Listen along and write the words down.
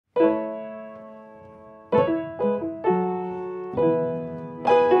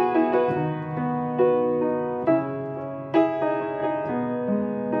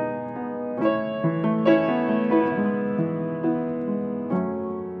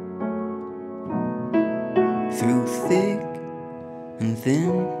through thick and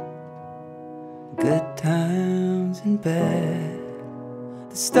thin, good times and bad,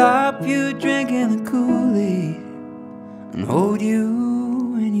 to stop you drinking the Kool-Aid and hold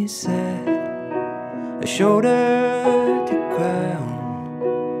you when you're sad, a shoulder to cry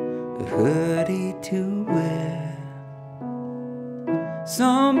on, a hoodie to wear,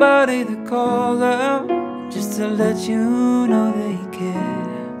 somebody that calls out just to let you know they care.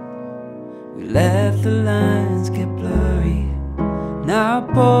 We let the lines get blurry, now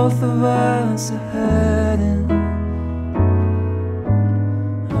both of us are hurting.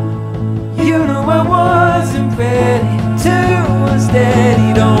 You know I wasn't ready to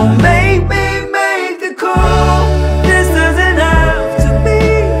unsteady, don't